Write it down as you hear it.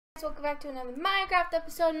Welcome back to another Minecraft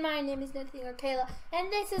episode. My name is nothing or Kayla,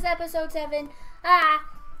 and this is episode 7.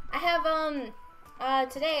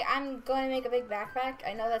 Today I'm going to make a big backpack.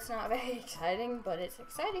 I know that's not very exciting, but it's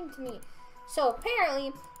exciting to me. So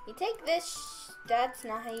apparently, you take this, that's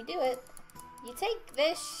not how you do it. You take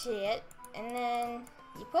this shit, and then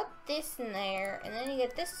you put this in there, and then you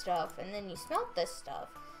get this stuff, and then you smelt this stuff,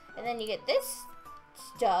 and then you get this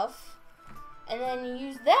stuff, and then you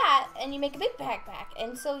use that, and you make a big backpack.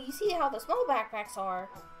 And so you see how the small backpacks are,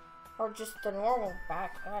 or just the normal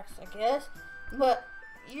backpacks, I guess. But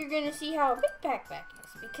you're gonna see how a big backpack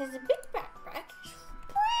is, because a big backpack is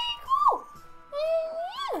pretty cool.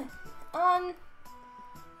 And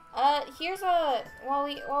yeah. Here's a while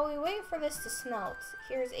we wait for this to smelt.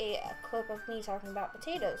 Here's a clip of me talking about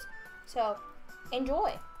potatoes. So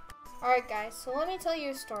enjoy. All right, guys. So let me tell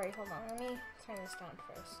you a story. Hold on. Let me turn this down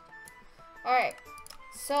first. Alright,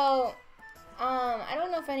 so, I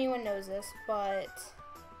don't know if anyone knows this, but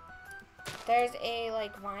there's a,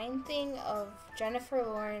 like, Vine thing of Jennifer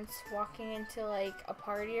Lawrence walking into, like, a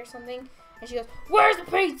party or something, and she goes, "Where's the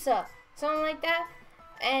pizza?" Something like that.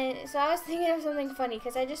 And so I was thinking of something funny,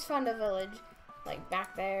 because I just found a village, like,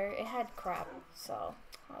 back there. It had crap, so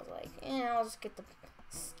I was like, I'll just get the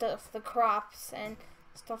stuff, the crops, and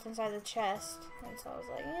stuff inside the chest. And so I was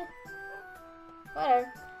like,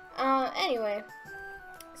 whatever. Anyway,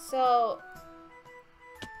 so,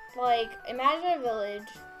 like, imagine a village,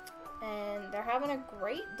 and they're having a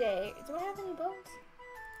great day. Do I have any bones?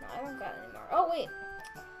 No, I don't got any more. Oh, wait.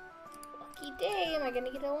 Lucky day. Am I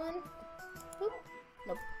gonna get a one? Oop.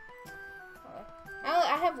 Nope. Okay.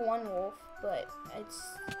 I have one wolf, but it's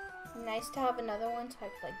nice to have another one so I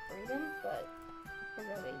can, like, breed him, but here's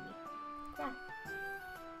our baby. Come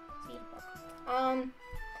on. See?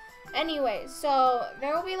 Anyway, so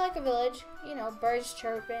there will be like a village, you know, birds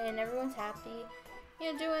chirping, everyone's happy,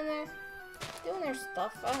 you know, doing their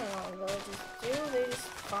stuff. I don't know what villages do. They're just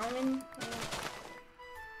farming and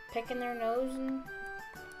picking their nose and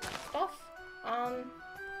stuff.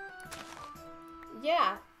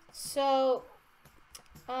 Yeah. So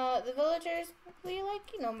the villagers will be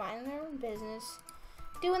like, you know, minding their own business,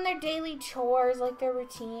 doing their daily chores, like their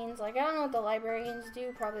routines. Like, I don't know what the librarians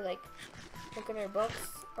do, probably like look at their books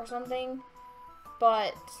or something,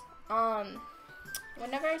 but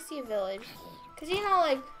whenever I see a village, because you know,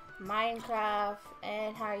 like Minecraft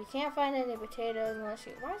and how you can't find any potatoes unless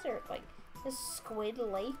you, why is there like this squid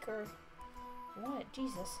lake or what?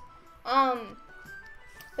 Jesus.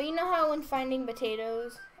 But you know how when finding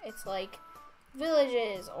potatoes, it's like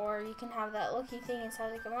villages, or you can have that lucky thing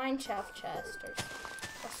inside like a mineshaft chest or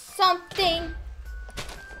something.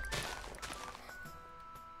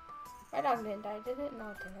 My dog didn't die, did it? No,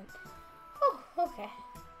 it didn't. Oh, okay.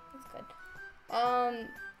 That's good.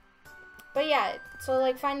 But yeah, so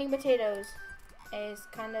like finding potatoes is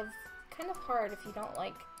kind of hard if you don't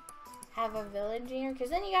like have a village here, because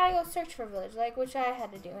then you gotta go search for a village, like which I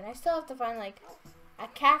had to do, and I still have to find like a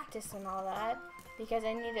cactus and all that because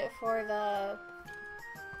I need it for the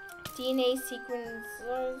DNA sequence.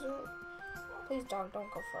 Please, dog,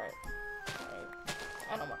 don't go for it.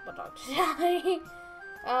 I don't want the dog to die.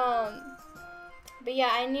 But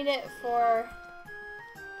yeah, I need it for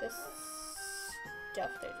this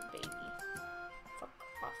stuff. There's a baby. Fuck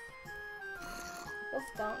off. Wolf,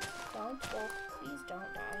 don't, Wolf, please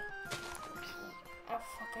don't die. Oh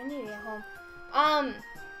fuck, I need to get home.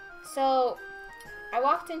 So I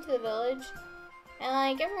walked into the village, and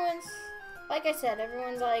like everyone's, like I said,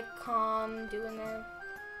 everyone's like calm, doing their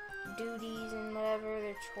duties and whatever,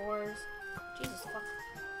 their chores. Jesus,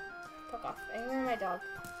 fuck off. Ignore my dog.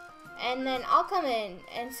 And then I'll come in,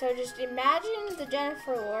 and so just imagine the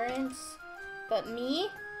Jennifer Lawrence, but me,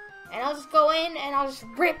 and I'll just go in, and I'll just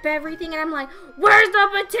rip everything, and I'm like, "Where's the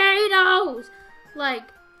potatoes?"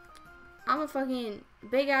 Like, I'm a fucking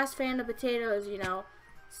big-ass fan of potatoes, you know,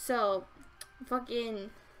 so, fucking,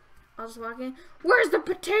 I'll just walk in, "Where's the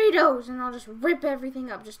potatoes?" And I'll just rip everything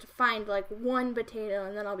up just to find, like, one potato,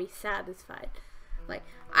 and then I'll be satisfied. Like,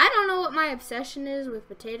 I don't know what my obsession is with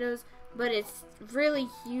potatoes, but it's really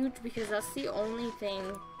huge because that's the only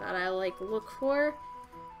thing that I like look for.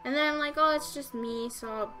 And then I'm like, oh, it's just me, so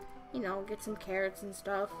I'll, you know, get some carrots and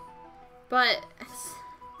stuff. But when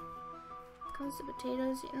it comes to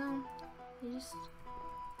potatoes, you know, you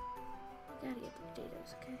gotta get the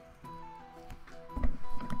potatoes, okay?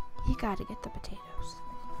 You gotta get the potatoes.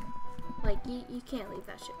 Like, you can't leave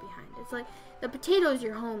that shit behind. It's like, the potato's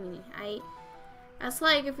your homie. That's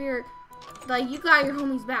like if you're, like, you got your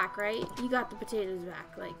homies back, right? You got the potatoes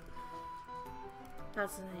back. Like,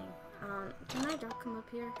 that's the thing. Can my dog come up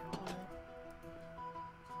here?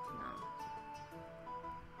 No.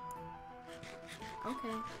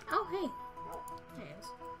 Okay. Oh, hey. There he is.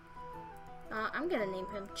 I'm gonna name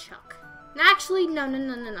him Chuck. Actually, no.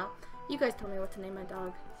 You guys tell me what to name my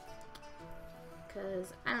dog.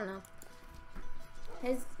 Because, I don't know.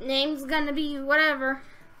 His name's gonna be whatever.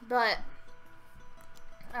 But,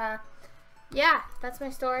 yeah, that's my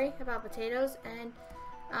story about potatoes. And,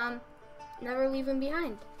 never leave them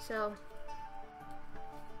behind. So,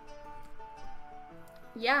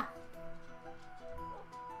 yeah.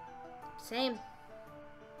 Same.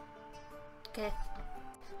 Okay.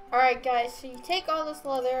 Alright guys, so you take all this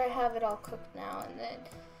leather, I have it all cooked now, and then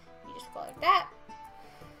you just go like that.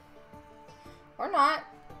 Or not.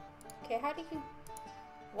 Okay, how do you...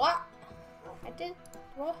 What? I did...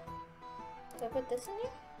 What? Did I put this in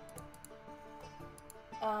here?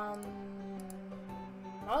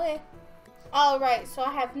 Okay. Alright, so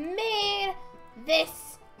I have made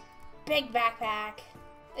this big backpack.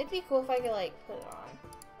 It'd be cool if I could, like, put it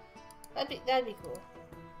on. That'd be cool.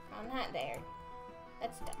 I'm not there.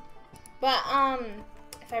 That's dumb. But,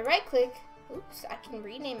 if I right click, oops, I can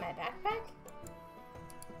rename my backpack.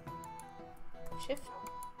 Shift.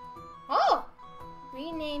 Oh!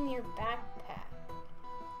 Rename your backpack.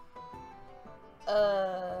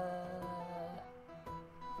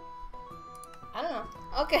 I don't know.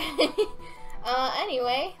 Okay.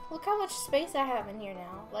 Anyway, look how much space I have in here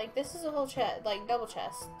now. Like, this is a whole chest, like, double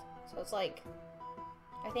chest. So it's like,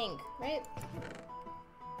 I think, right?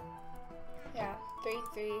 Yeah, 3,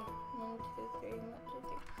 3, 1, 2, 3, 1, 2,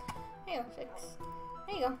 3. There you go, 6.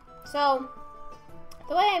 There you go. So,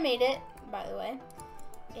 the way I made it, by the way,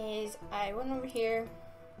 is I went over here.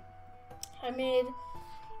 I made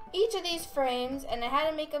each of these frames, and I had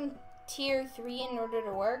to make them tier 3 in order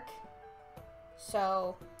to work.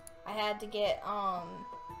 So, I had to get,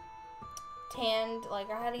 tanned, like,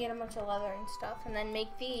 I had to get a bunch of leather and stuff, and then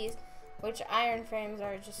make these, which iron frames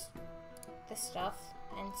are just this stuff.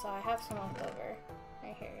 And so I have some left over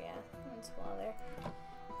right here, yeah, and some leather.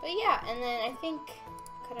 But yeah, and then I think,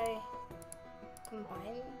 could I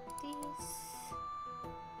combine these?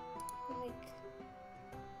 Like,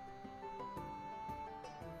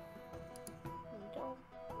 window.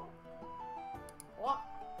 What?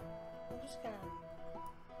 I'm just gonna.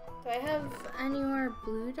 Do I have any more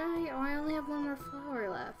blue dye? Oh, I only have one more flower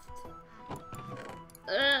left.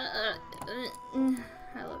 I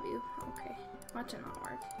love you. Okay. Watch it not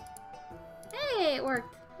work. Hey, it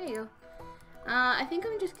worked. There you go. I think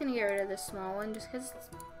I'm just gonna get rid of this small one just because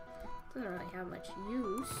it doesn't really have much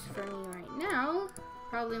use for me right now.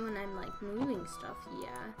 Probably when I'm like moving stuff,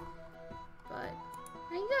 yeah. But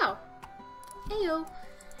there you go. Heyo.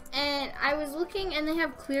 And I was looking and they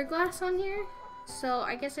have clear glass on here. So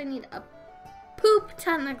I guess I need a poop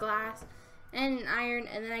ton of glass and an iron,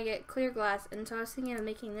 and then I get clear glass. And so I was thinking of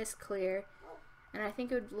making this clear. And I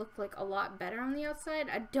think it would look like a lot better on the outside.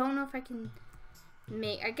 I don't know if I can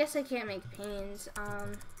make, I guess I can't make panes.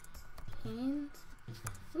 Panes?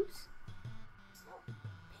 Oops.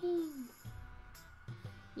 Panes.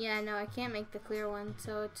 Yeah, no, I can't make the clear one.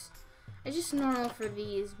 So it's just normal for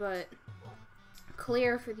these, but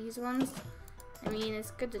clear for these ones. I mean,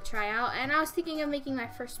 it's good to try out. And I was thinking of making my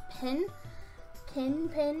first pin.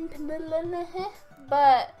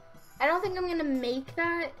 But I don't think I'm going to make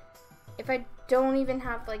that if I don't even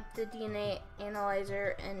have like the DNA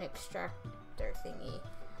analyzer and extractor thingy.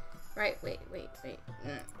 Right, wait.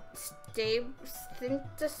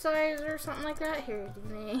 Synthesizer or something like that. Here,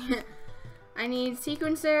 DNA. I need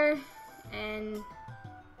sequencer and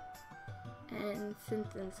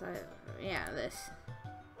synthesizer. Yeah, this.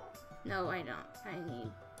 No, I don't. I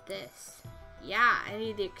need this. Yeah, I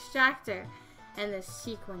need the extractor and the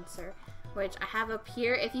sequencer, which I have up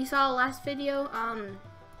here. If you saw the last video,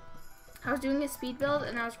 I was doing a speed build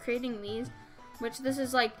and I was creating these, which this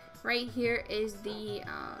is like right here is the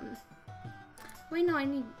wait, no, I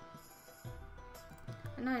don't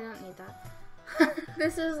need that.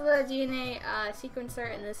 This is the DNA sequencer,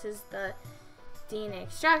 and this is the DNA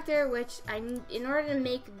extractor, which I need in order to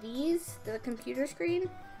make these, the computer screen.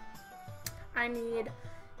 I need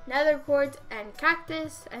nether quartz and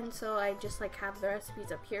cactus, and so I just like have the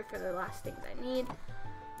recipes up here for the last things I need.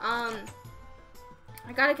 I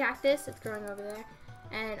got a cactus, it's growing over there,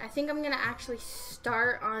 and I think I'm gonna actually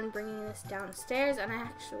start on bringing this downstairs, and I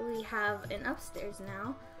actually have an upstairs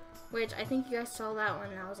now, which I think you guys saw that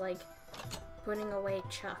one. I was like putting away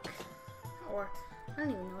Chuck, or I don't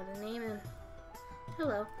even know what to name him.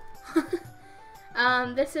 Hello.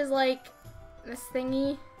 This is like this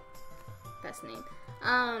thingy. Best name.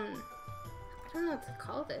 I don't know what to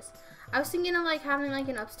call this. I was thinking of like having like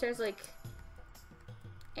an upstairs like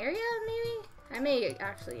area maybe. I may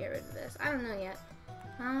actually get rid of this. I don't know yet.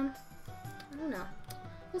 I don't Who knows?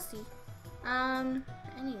 We'll see.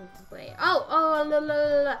 Anyway.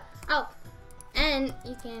 Oh, and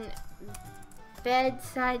you can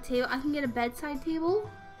bedside table. I can get a bedside table,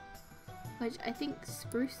 which I think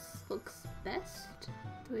spruce looks best.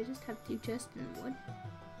 Do I just have 2 chests and wood?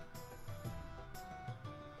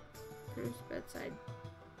 Spruce bedside.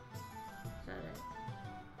 Is that it?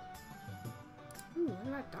 Ooh, what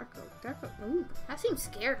about dark oak? Dark oak. Ooh, that seems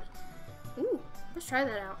scary. Ooh, let's try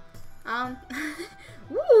that out.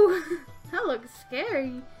 Ooh, that looks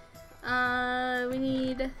scary. We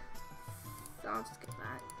need. So I'll just get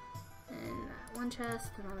that. And that 1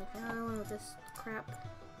 chest, and I'll make another one with this crap.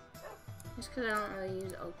 Just because I don't really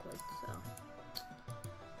use oak wood, so.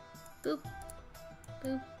 Boop.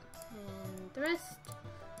 Boop. And the rest.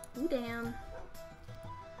 Ooh, damn.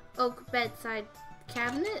 Oak bedside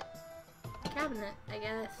cabinet? Cabinet, I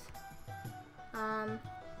guess.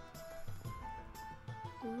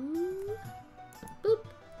 Ooh. Boop.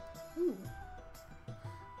 Ooh.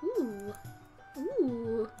 Ooh.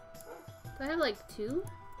 Ooh. Do I have like 2?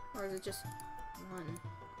 Or is it just 1?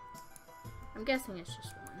 I'm guessing it's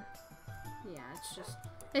just 1. Yeah,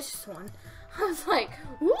 it's just 1. I was like,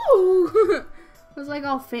 ooh! I was like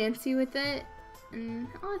all fancy with it. And,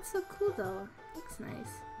 oh, it's so cool though. Looks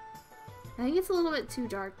nice. I think it's a little bit too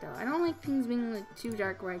dark though. I don't like things being like too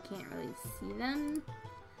dark where I can't really see them.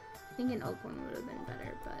 I think an oak one would have been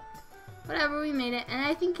better, but whatever, we made it. And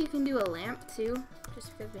I think you can do a lamp too,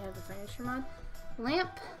 just because we have the furniture mod.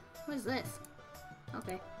 Lamp? What is this?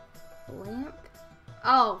 Okay. Lamp?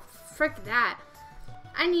 Oh, frick that.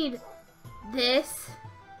 I need this,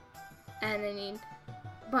 and I need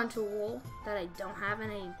a bunch of wool that I don't have,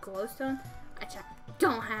 and I need glowstone, which I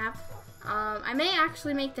don't have. I may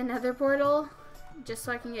actually make the nether portal just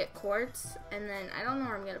so I can get quartz, and then I don't know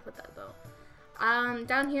where I'm gonna put that though.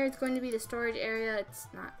 Down here it's going to be the storage area. It's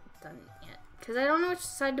not done yet because I don't know which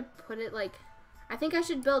side to put it. Like, I think I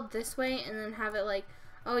should build this way and then have it like,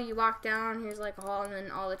 oh, you walk down, here's like a hall, and then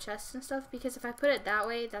all the chests and stuff. Because if I put it that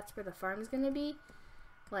way, that's where the farm's gonna be.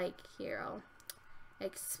 Like, here, I'll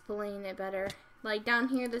explain it better. Like, down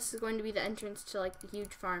here, this is going to be the entrance to like the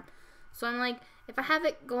huge farm. So I'm like, if I have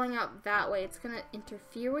it going out that way, it's gonna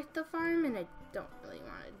interfere with the farm, and I don't really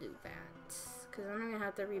want to do that because I'm gonna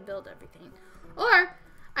have to rebuild everything. Or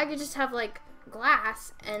I could just have like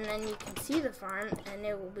glass, and then you can see the farm, and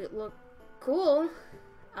it will look cool.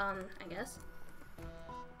 I guess.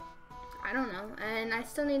 I don't know. And I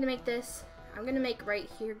still need to make this. I'm gonna make right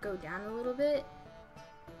here go down a little bit,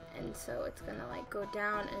 and so it's gonna like go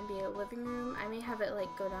down and be a living room. I may have it like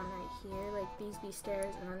go down right here, like these be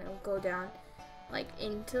stairs, and then it'll go down like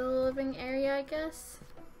into the living area, I guess.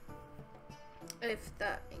 If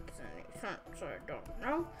that makes any sense, I don't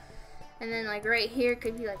know. And then like right here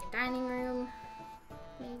could be like a dining room.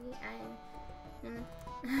 Maybe I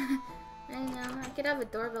don't know. I could have a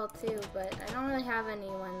doorbell too, but I don't really have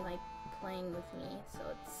anyone like playing with me, so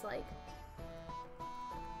it's like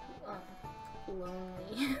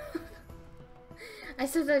lonely. I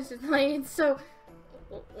said I should play. It's so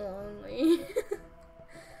lonely.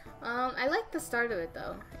 I like the start of it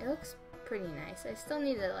though. It looks pretty nice. I still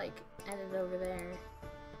need to like edit over there,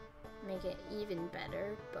 make it even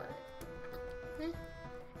better, but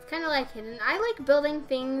it's kind of like hidden. I like building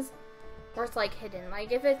things where it's like hidden.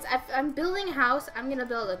 Like if I'm building a house, I'm gonna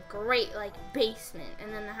build a great like basement,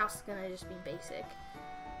 and then the house is gonna just be basic.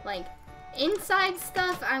 Like inside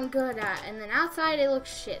stuff I'm good at, and then outside it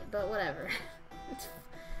looks shit, but whatever. it's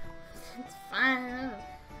fine.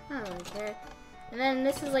 I don't really care. And then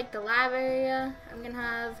this is like the lab area. I'm gonna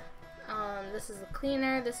have this is the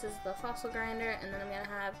cleaner, this is the fossil grinder, and then I'm gonna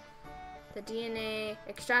have the DNA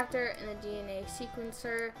extractor and the DNA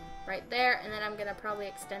sequencer right there, and then I'm gonna probably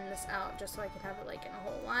extend this out just so I can have it like in a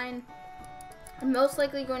whole line. I'm most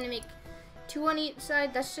likely going to make 2 on each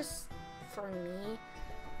side. That's just for me.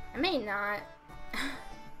 I may not.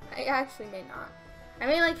 I actually may not. I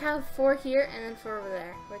may like have 4 here and then 4 over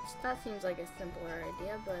there, which that seems like a simpler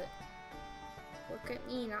idea, but look at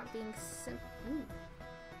me not being simple. Ooh.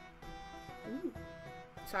 Ooh.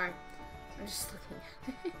 Sorry. I'm just looking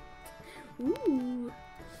at it. Ooh.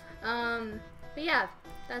 But yeah,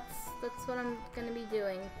 that's what I'm gonna be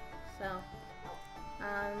doing. So,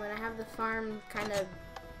 when I have the farm kind of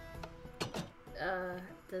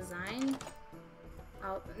designed,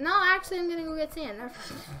 actually I'm gonna go get sand.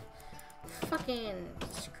 Fucking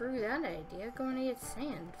screw that idea. Going to get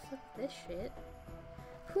sand. Fuck this shit.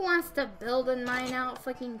 Who wants to build and mine out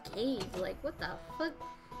fucking cave? Like, what the fuck?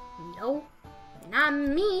 No, not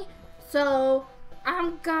me. So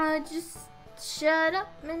I'm gonna just shut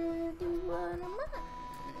up and do what I want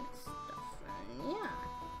and stuff. And yeah.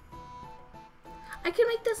 I could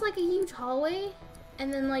make this like a huge hallway,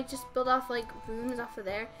 and then like just build off like rooms off of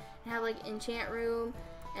there, and have like enchant room,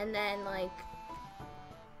 and then like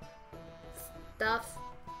stuff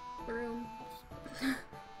room.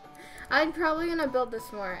 I'm probably gonna build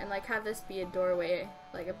this more and like have this be a doorway,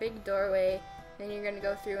 like a big doorway. Then you're gonna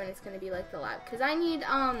go through and it's gonna be like the lab. Cause I need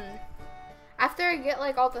after I get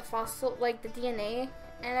like all the fossil, like the DNA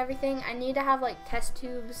and everything, I need to have like test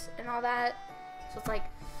tubes and all that. So it's like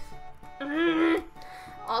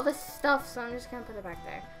all this stuff. So I'm just gonna put it back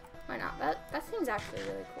there. Why not? That seems actually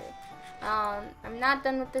really cool. I'm not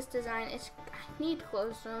done with this design. I need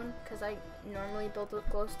glowstone because I normally build with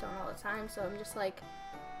glowstone all the time. So I'm just like,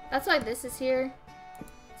 that's why this is here.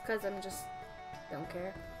 It's because I'm just don't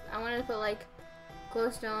care. I wanted to put like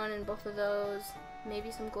glowstone in both of those.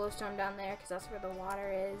 Maybe some glowstone down there because that's where the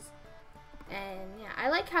water is. And yeah, I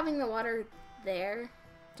like having the water there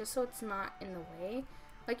just so it's not in the way.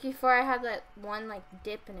 Like before I had that one like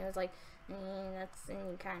dip and it was like, that's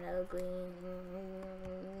kind of ugly.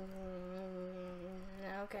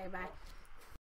 Okay, bye.